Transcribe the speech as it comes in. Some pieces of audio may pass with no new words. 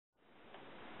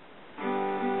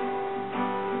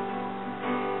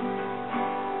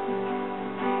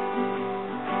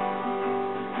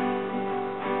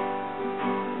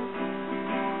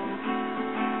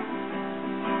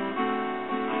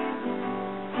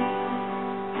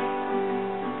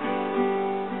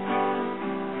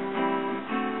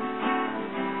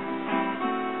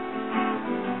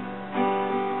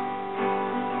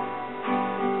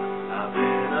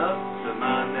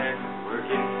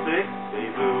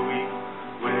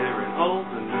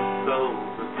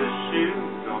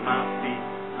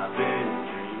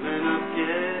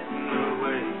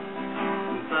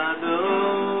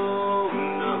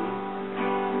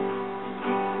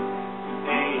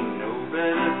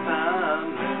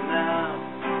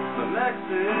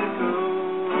Mexico,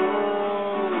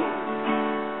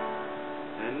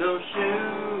 and no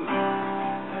shoes,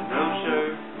 and no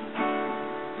shirt,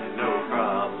 and no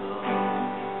problem.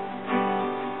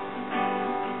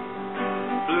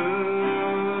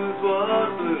 Blues, what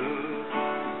blues?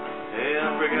 Hey, I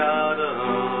forgot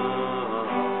 'em.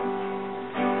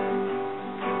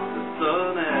 The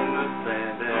sun and the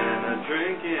sand and a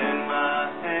drink in my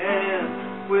hand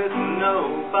with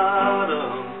no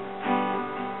bottom.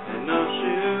 No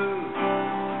shoes,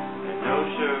 and no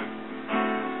shirt,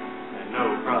 and no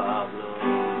problem.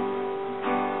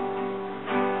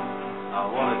 I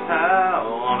want a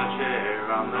towel on a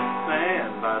chair on the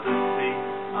sand by the sea.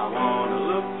 I want to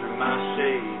look through my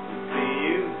shades and see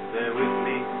you there with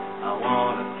me. I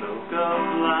want to soak up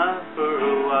life for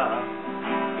a while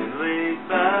in laid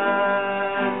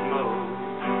back mode.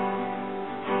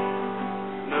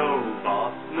 No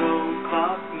boss, no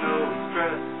clock, no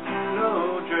stress,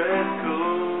 no dress code,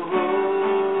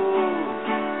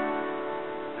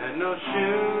 and no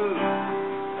shoes,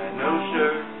 and no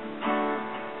shirt,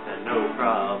 and no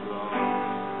problem.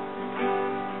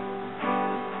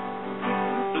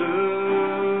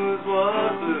 Blues,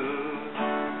 what blues?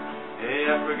 Hey,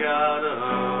 I forgot 'em.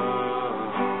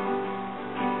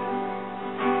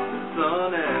 The sun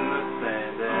and the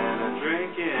sand and a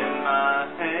drink in my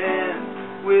hand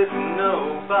with no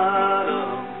bottom.